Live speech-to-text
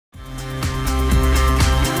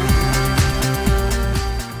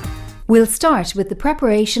We'll start with the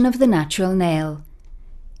preparation of the natural nail.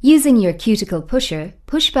 Using your cuticle pusher,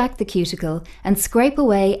 push back the cuticle and scrape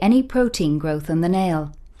away any protein growth on the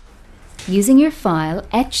nail. Using your file,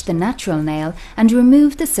 etch the natural nail and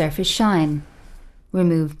remove the surface shine.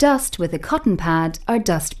 Remove dust with a cotton pad or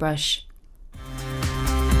dust brush.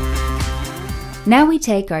 Now we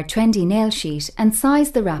take our Trendy nail sheet and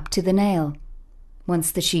size the wrap to the nail.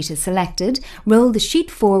 Once the sheet is selected, roll the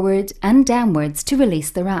sheet forward and downwards to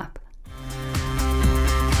release the wrap.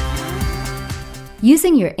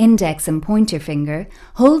 Using your index and pointer finger,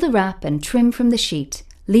 hold the wrap and trim from the sheet,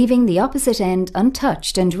 leaving the opposite end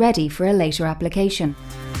untouched and ready for a later application.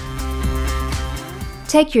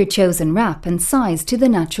 Take your chosen wrap and size to the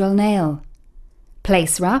natural nail.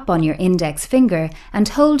 Place wrap on your index finger and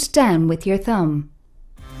hold down with your thumb.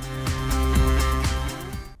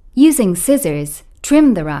 Using scissors,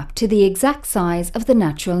 trim the wrap to the exact size of the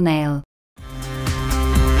natural nail.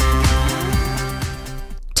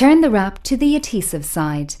 Turn the wrap to the adhesive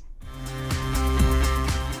side.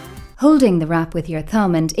 Holding the wrap with your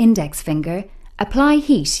thumb and index finger, apply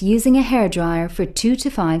heat using a hairdryer for 2 to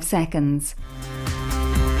 5 seconds.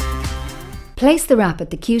 Place the wrap at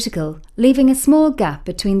the cuticle, leaving a small gap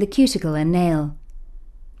between the cuticle and nail.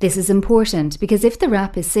 This is important because if the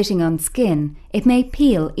wrap is sitting on skin, it may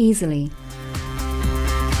peel easily.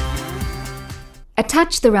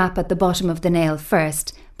 Attach the wrap at the bottom of the nail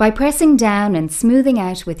first by pressing down and smoothing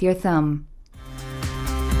out with your thumb.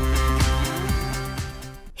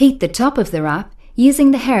 Heat the top of the wrap using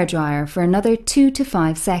the hairdryer for another 2 to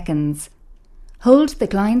 5 seconds. Hold the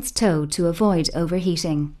client's toe to avoid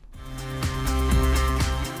overheating.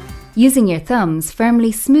 Using your thumbs,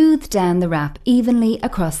 firmly smooth down the wrap evenly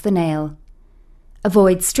across the nail.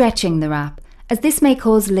 Avoid stretching the wrap, as this may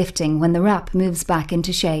cause lifting when the wrap moves back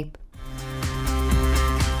into shape.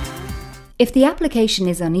 If the application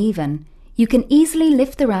is uneven, you can easily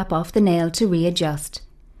lift the wrap off the nail to readjust.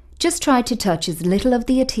 Just try to touch as little of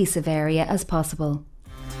the adhesive area as possible.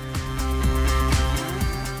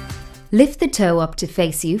 Lift the toe up to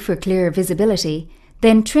face you for clearer visibility,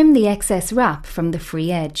 then trim the excess wrap from the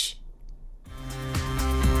free edge.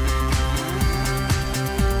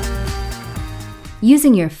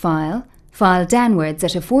 Using your file, file downwards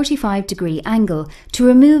at a 45-degree angle to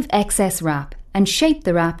remove excess wrap and shape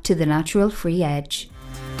the wrap to the natural free edge.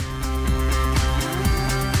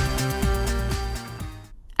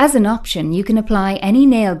 As an option, you can apply any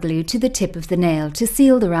nail glue to the tip of the nail to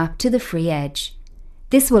seal the wrap to the free edge.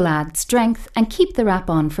 This will add strength and keep the wrap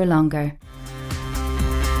on for longer.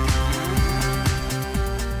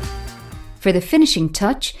 For the finishing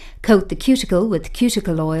touch, coat the cuticle with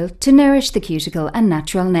cuticle oil to nourish the cuticle and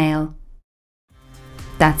natural nail.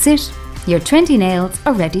 That's it! Your Trendy nails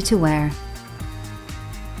are ready to wear.